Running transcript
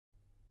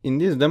In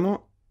this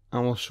demo, I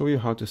will show you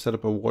how to set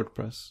up a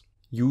WordPress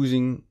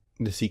using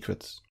the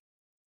secrets.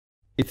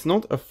 It's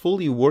not a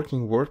fully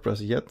working WordPress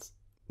yet.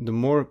 The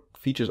more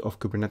features of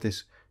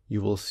Kubernetes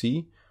you will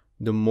see,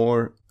 the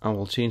more I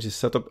will change the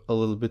setup a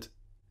little bit.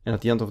 And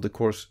at the end of the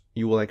course,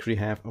 you will actually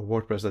have a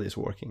WordPress that is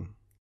working.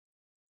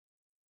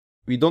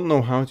 We don't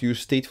know how to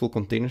use stateful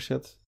containers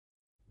yet.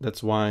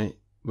 That's why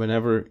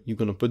whenever you're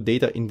going to put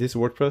data in this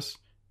WordPress,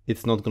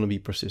 it's not going to be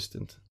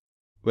persistent.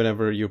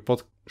 Whenever your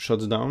pod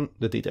shuts down,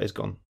 the data is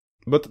gone.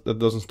 But that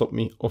doesn't stop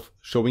me of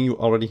showing you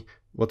already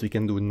what we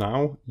can do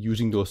now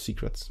using those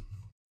secrets.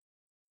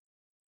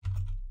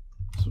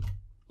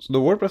 So the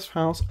WordPress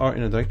files are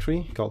in a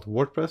directory called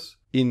WordPress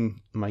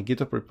in my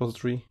GitHub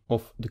repository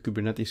of the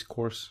Kubernetes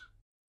course.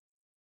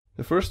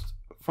 The first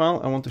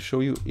file I want to show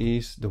you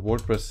is the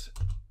WordPress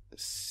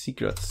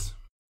secrets.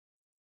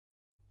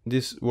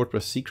 This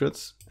WordPress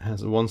secrets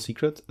has one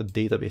secret, a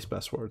database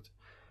password.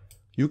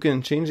 You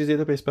can change this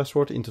database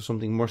password into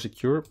something more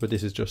secure, but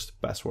this is just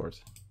password.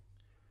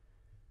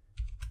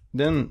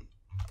 Then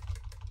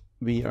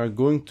we are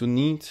going to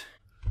need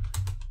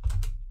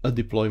a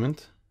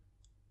deployment.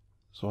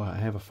 So I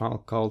have a file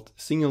called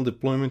single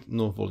deployment,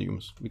 no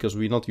volumes, because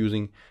we're not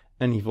using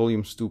any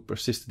volumes to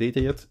persist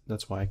data yet.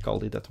 That's why I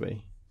called it that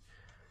way.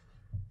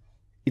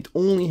 It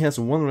only has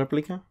one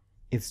replica.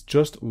 It's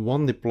just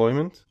one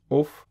deployment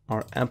of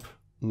our app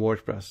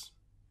WordPress.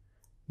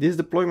 This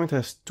deployment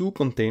has two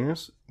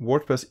containers.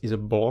 WordPress is a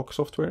blog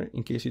software,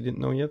 in case you didn't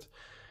know yet.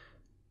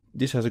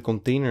 This has a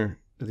container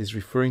that is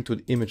referring to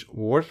the image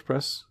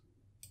WordPress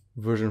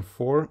version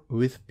 4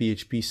 with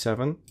PHP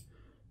 7.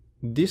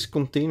 This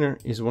container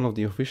is one of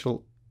the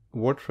official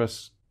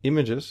WordPress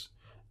images,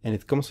 and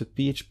it comes with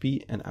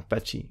PHP and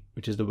Apache,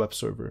 which is the web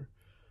server.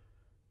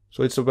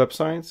 So it's a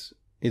website,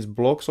 it's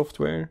blog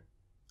software,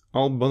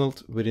 all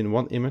bundled within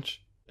one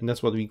image, and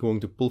that's what we're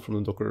going to pull from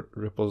the Docker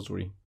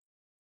repository.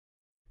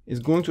 It's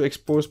going to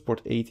expose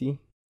port 80,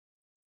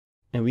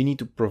 and we need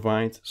to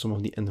provide some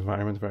of the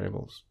environment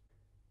variables.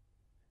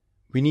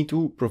 We need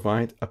to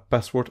provide a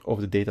password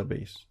of the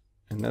database,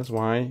 and that's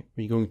why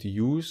we're going to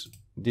use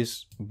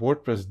this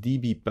WordPress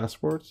DB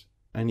password.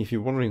 And if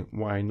you're wondering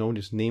why I know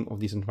this name of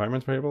this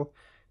environment variable,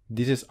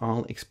 this is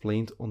all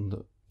explained on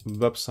the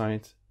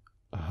website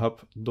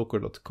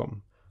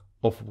hubdocker.com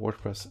of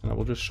WordPress, and I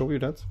will just show you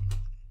that.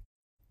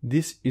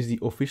 This is the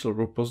official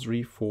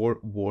repository for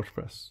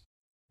WordPress.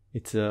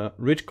 It's a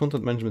rich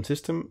content management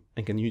system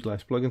and can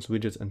utilize plugins,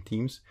 widgets, and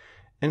themes.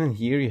 And then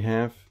here you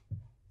have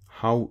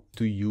how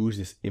to use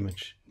this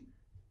image.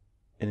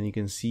 And then you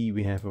can see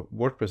we have a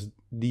WordPress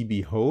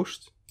DB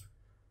host,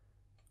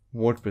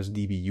 WordPress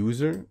DB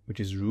user, which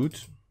is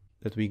root,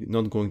 that we're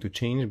not going to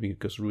change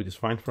because root is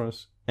fine for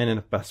us, and then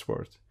a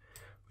password,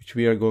 which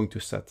we are going to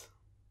set.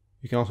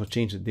 You can also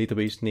change the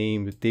database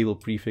name, the table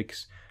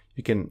prefix.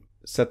 You can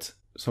set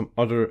some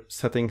other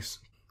settings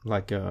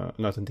like an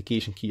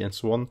authentication key and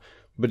so on.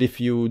 But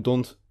if you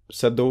don't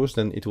set those,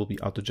 then it will be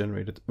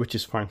auto-generated, which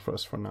is fine for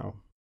us for now.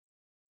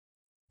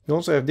 We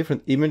also have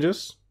different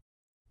images.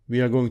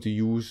 We are going to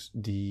use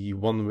the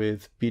one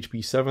with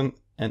PHP 7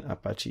 and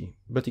Apache,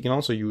 but you can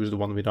also use the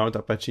one without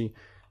Apache.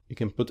 You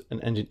can put an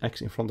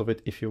Nginx in front of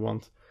it if you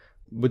want,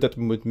 but that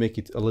would make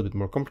it a little bit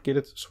more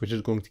complicated. So we're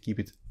just going to keep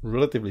it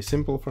relatively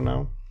simple for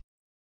now.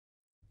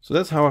 So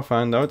that's how I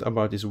found out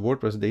about this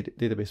WordPress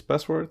database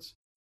passwords,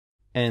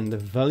 and the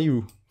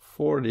value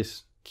for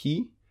this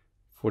key,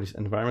 for this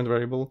environment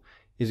variable,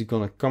 is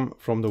going to come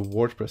from the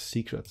WordPress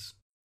secrets.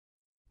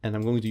 And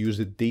I'm going to use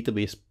the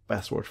database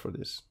password for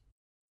this.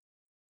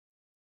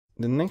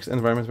 The next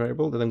environment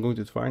variable that I'm going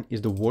to define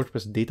is the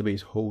WordPress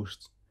database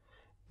host.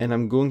 And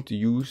I'm going to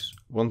use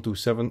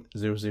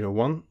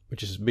 127.0.0.1,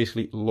 which is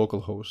basically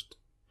localhost,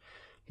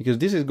 because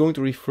this is going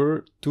to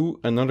refer to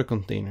another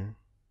container,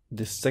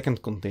 the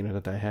second container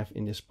that I have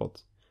in this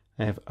spot.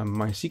 I have a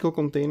MySQL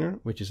container,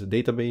 which is a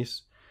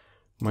database.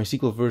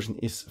 MySQL version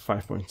is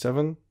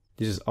 5.7.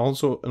 This is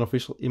also an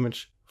official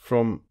image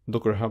from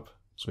Docker Hub,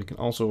 so you can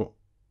also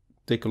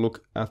take a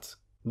look at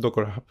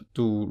Docker Hub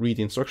to read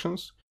the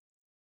instructions.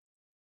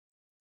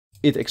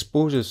 It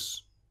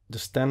exposes the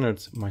standard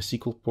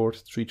MySQL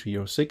port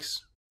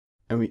 3306,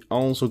 and we're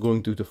also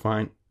going to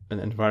define an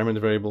environment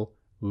variable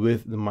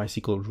with the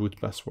MySQL root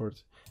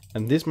password.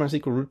 And this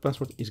MySQL root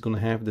password is going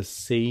to have the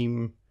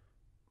same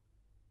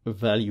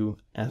value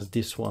as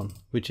this one,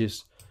 which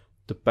is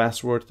the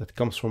password that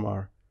comes from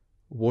our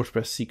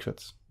WordPress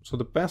secrets. So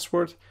the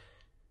password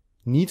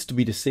needs to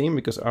be the same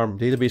because our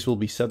database will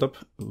be set up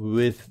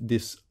with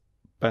this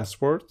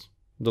password.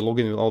 The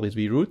login will always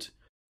be root.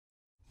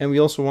 And we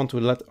also want to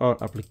let our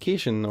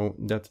application know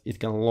that it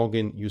can log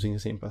in using the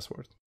same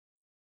password.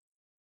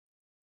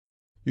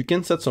 You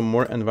can set some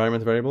more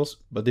environment variables,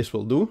 but this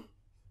will do.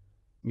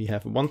 We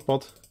have one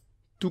pod,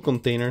 two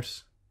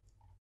containers,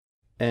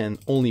 and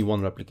only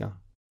one replica.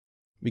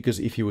 Because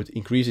if you would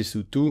increase this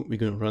to 2, we're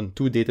going to run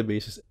 2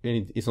 databases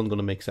and it's not going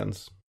to make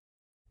sense.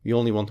 We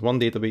only want one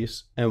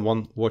database and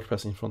one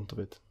WordPress in front of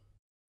it.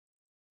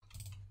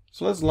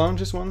 So let's launch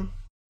this one.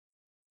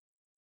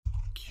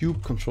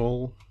 Kube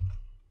control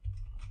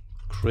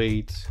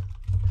create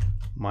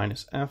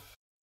 -f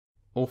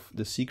of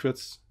the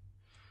secrets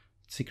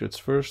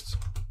first,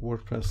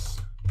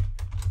 WordPress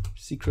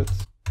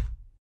secrets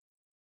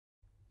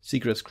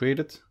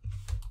created,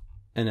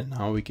 and then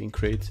now we can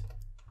create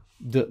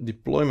the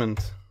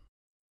deployment,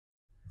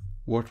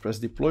 WordPress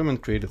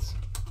deployment created.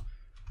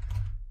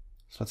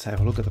 So let's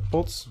have a look at the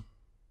pods.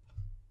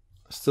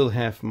 I still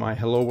have my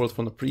hello world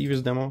from the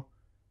previous demo,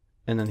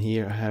 and then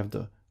here I have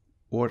the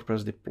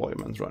WordPress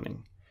deployment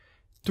running.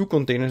 2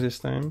 containers this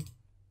time.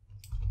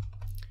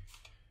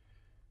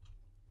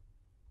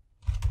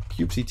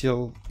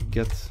 kubectl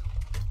get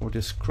or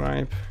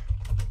describe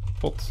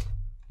pod,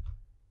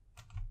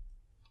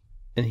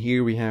 and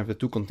here we have the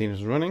 2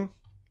 containers running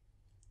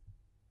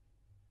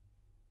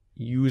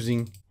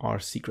using our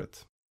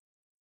secret.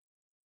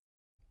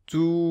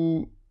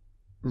 To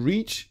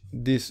reach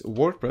this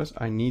WordPress,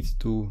 I need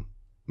to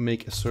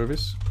make a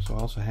service. So I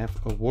also have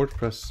a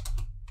WordPress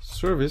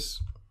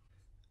service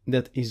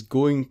that is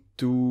going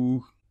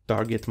to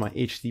target my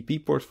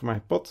HTTP port for my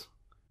pod.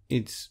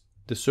 It's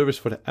the service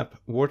for the app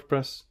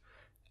WordPress,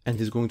 and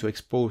is going to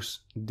expose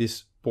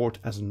this port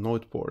as a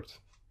node port.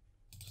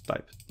 So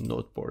type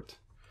node port.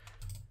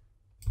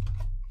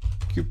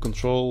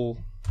 Kubecontrol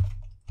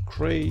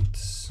create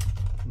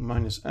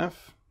 -f,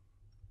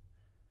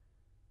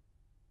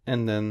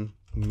 and then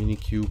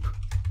minikube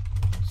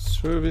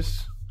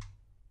service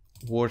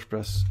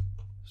WordPress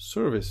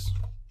service,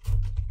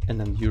 and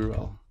then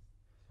URL.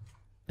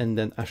 And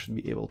then I should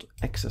be able to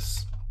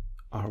access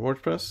our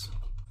WordPress.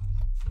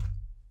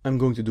 I'm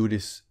going to do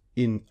this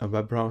in a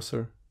web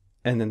browser,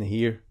 and then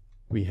here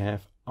we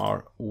have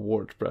our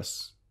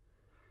WordPress.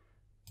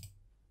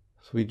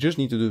 So we just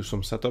need to do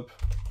some setup.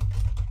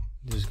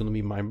 This is going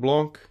to be my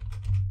blog,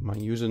 my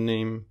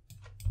username.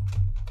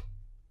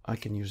 I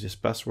can use this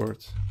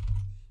password.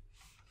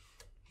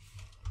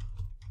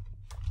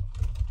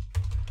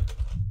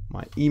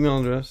 My email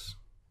address.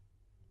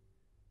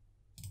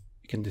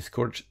 You can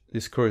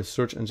discourage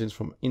search engines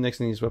from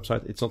indexing this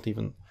website. It's not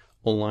even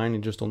online,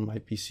 it's just on my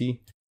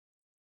PC.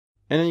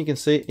 And then you can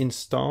say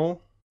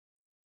install,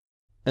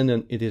 and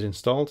then it is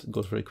installed. It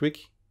goes very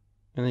quick,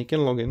 and then you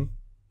can log in.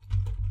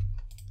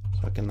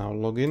 So I can now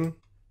log in,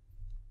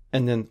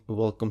 and then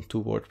welcome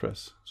to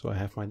WordPress. So I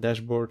have my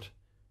dashboard,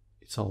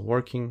 it's all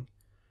working.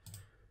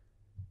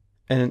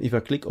 And then if I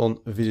click on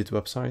visit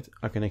website,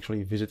 I can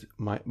actually visit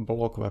my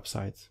blog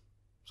website.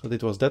 So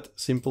it was that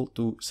simple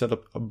to set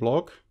up a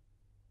blog,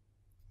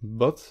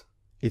 but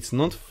it's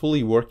not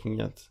fully working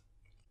yet,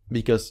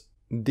 because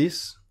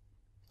this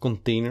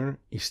container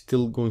is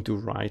still going to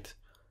write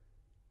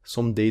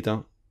some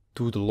data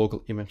to the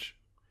local image.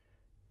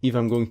 If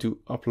I'm going to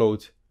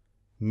upload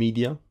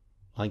media,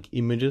 like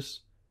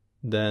images,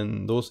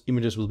 then those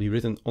images will be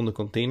written on the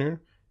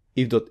container.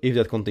 If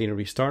that container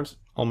restarts,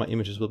 all my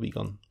images will be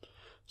gone.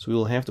 So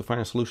we'll have to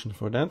find a solution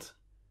for that.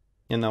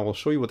 And I will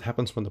show you what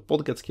happens when the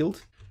pod gets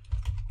killed.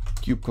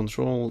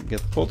 Kubecontrol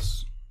get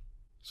pods.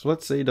 So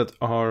let's say that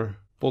our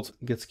pod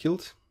gets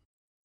killed.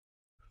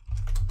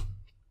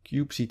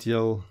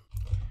 kubectl,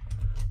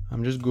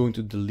 I'm just going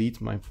to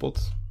delete my pod,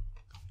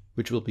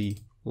 which will be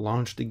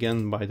launched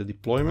again by the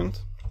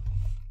deployment.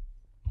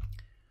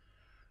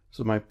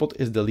 So my pod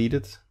is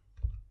deleted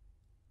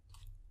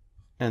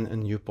and a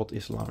new pod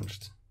is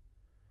launched.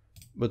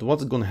 But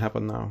what's going to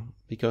happen now?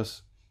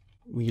 Because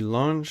we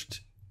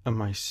launched a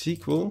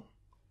MySQL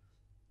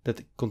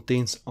that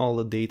contains all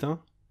the data,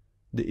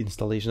 the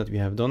installation that we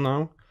have done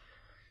now,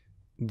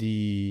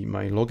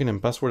 my login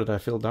and password that I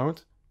filled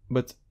out.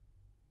 But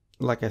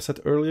like I said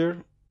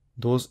earlier,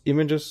 those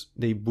images,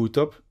 they boot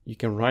up. You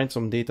can write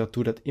some data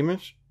to that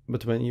image,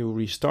 but when you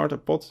restart a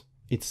pod,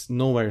 it's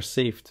nowhere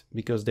saved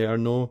because there are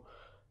no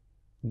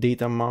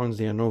data mounts,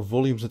 there are no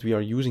volumes that we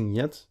are using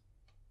yet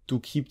to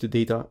keep the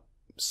data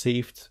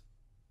saved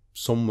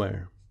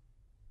somewhere.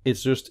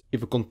 It's just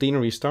if a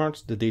container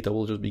restarts, the data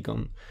will just be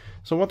gone.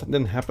 So what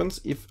then happens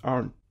if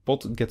our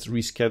pod gets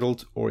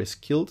rescheduled or is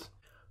killed?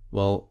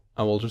 Well,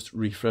 I will just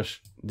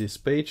refresh this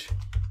page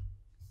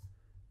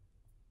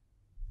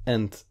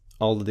and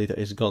all the data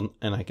is gone,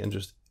 and I can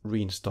just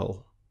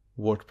reinstall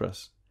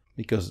WordPress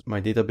because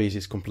my database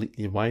is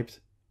completely wiped.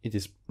 It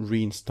is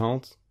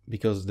reinstalled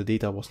because the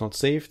data was not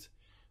saved.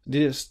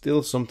 This is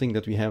still something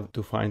that we have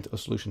to find a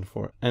solution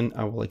for, and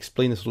I will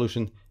explain the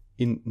solution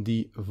in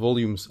the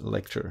volumes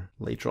lecture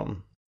later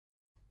on.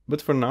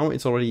 But for now,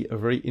 it's already a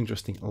very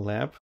interesting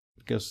lab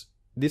because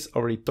this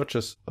already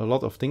touches a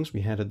lot of things.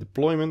 We had a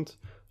deployment,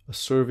 a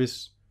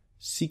service,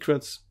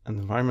 secrets,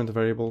 environment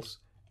variables,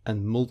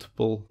 and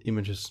multiple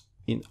images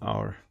in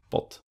our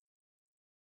pod.